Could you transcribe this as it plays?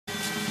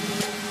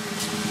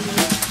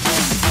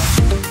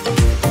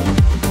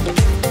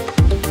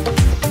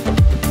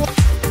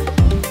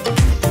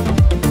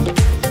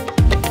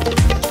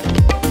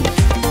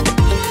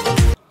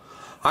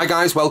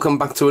guys, welcome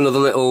back to another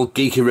little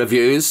geeky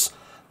reviews.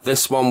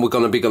 This one we're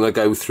going to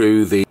go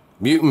through the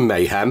Mutant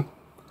Mayhem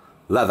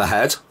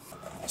Leatherhead.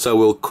 So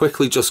we'll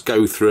quickly just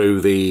go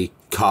through the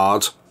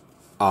card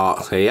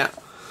art here.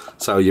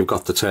 So you've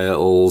got the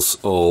turtles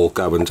all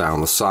going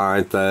down the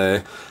side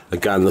there.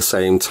 Again, the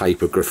same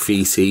type of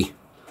graffiti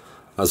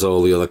as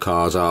all the other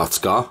card art's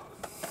got.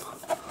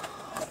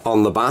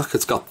 On the back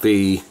it's got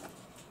the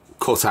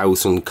cut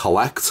out and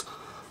collect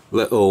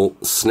little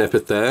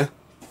snippet there.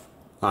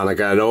 And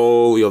again,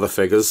 all the other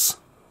figures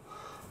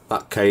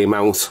that came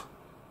out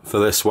for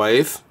this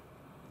wave.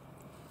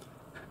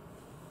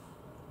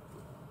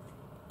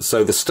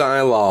 So the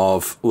style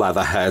of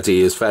Leatherhead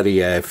is very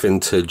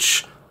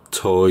vintage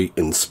toy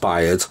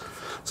inspired.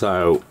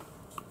 So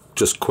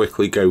just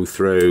quickly go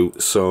through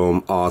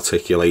some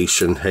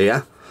articulation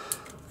here.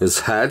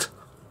 His head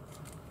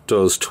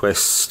does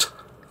twist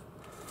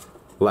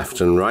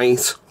left and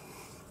right.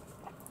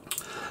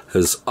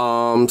 His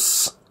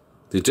arms,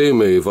 they do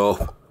move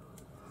up.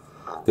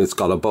 It's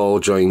got a ball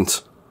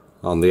joint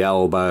on the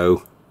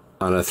elbow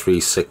and a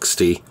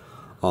 360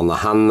 on the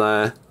hand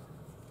there.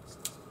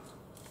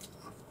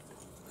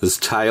 His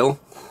tail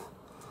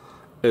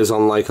is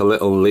on like a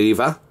little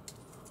lever,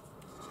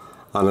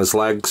 and his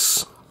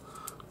legs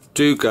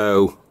do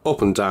go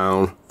up and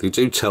down. They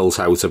do tilt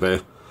out a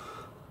bit.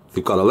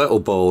 They've got a little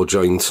ball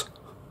joint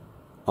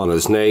on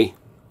his knee,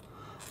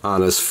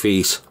 and his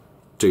feet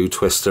do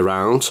twist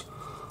around,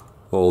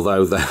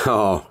 although they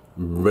are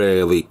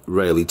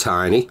really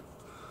tiny.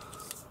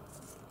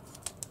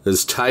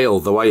 His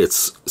tail, the way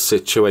it's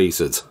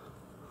situated,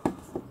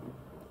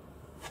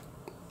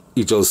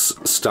 he does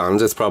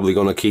stand. It's probably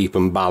going to keep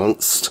him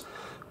balanced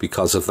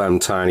because of them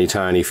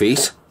tiny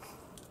feet.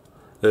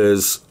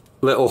 His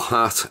little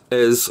hat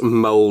is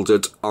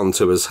moulded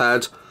onto his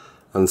head,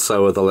 and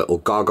so are the little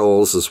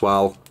goggles as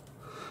well.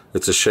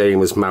 It's a shame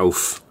his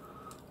mouth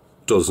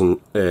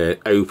doesn't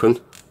open.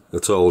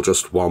 It's all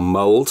just one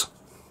mould.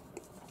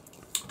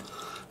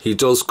 He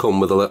does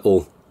come with a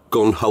little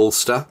gun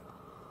holster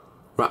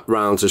wrapped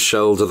round his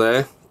shoulder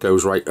there,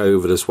 goes right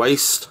over his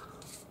waist.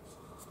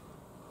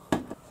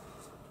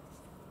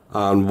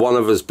 And one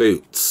of his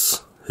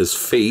boots, his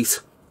feet,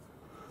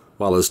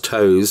 well, his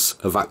toes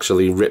have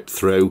actually ripped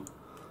through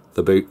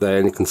the boot there,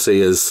 and you can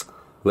see his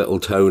little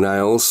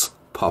toenails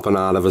popping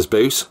out of his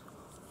boot.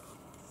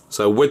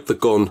 So with the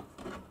gun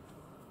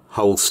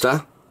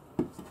holster,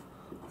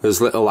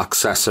 his little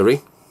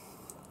accessory,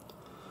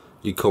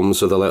 he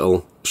comes with a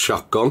little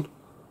shotgun,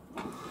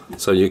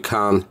 so you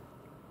can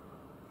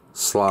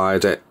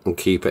slide it and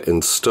keep it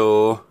in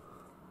store.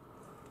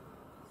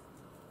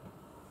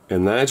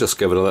 In there, just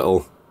give it a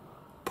little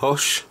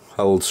push,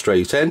 hold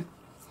straight in.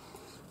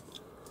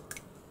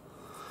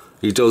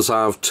 He does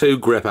have two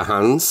gripper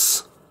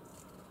hands,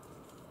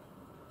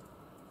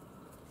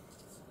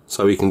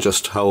 so he can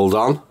just hold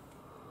on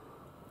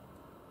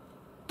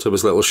to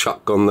his little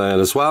shotgun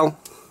there as well,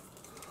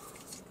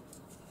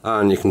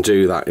 and you can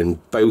do that in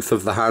both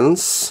of the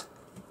hands.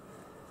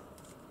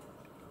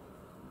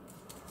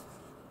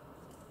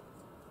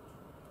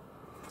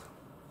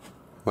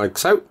 Like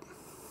so.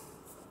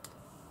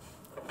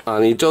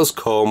 And he does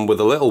come with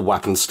a little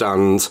weapon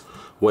stand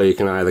where you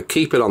can either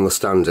keep it on the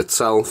stand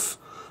itself,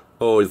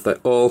 or they're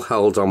all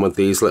held on with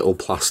these little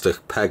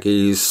plastic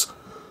peggies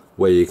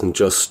where you can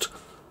just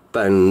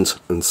bend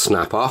and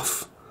snap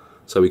off.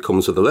 So he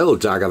comes with a little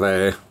dagger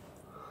there,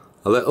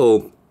 a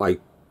little like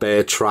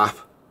bear trap,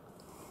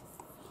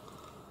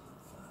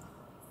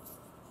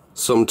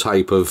 some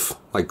type of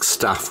like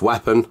staff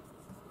weapon,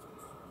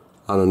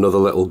 and another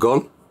little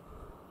gun.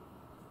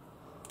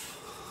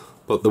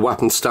 But the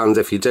weapon stand,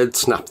 if you did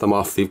snap them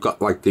off, you've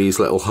got like these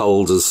little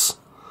holders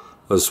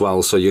as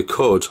well, so you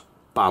could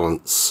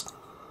balance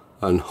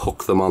and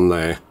hook them on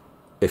there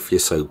if you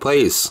so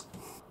please.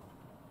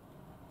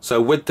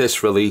 So with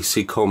this release,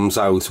 he comes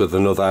out with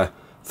another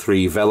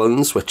 3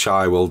 villains, which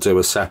I will do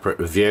a separate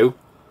review.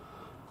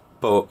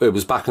 But it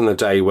was back in the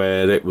day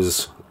where it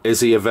was, is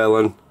he a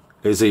villain,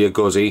 is he a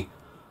goodie?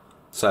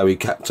 So he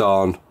kept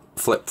on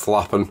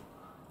flip-flopping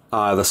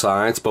either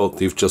side, but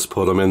they've just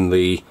put him in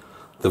the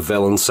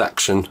villain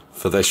section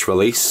for this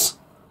release.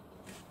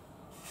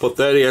 But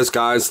there he is,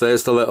 guys.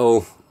 There's the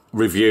little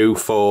review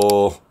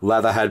for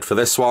Leatherhead for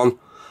this one.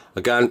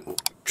 Again,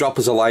 drop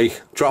us a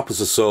like, drop us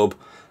a sub,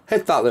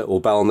 hit that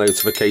little bell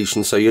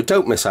notification so you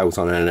don't miss out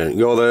on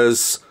any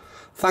others.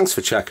 Thanks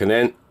for checking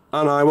in,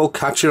 and I will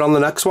catch you on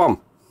the next one.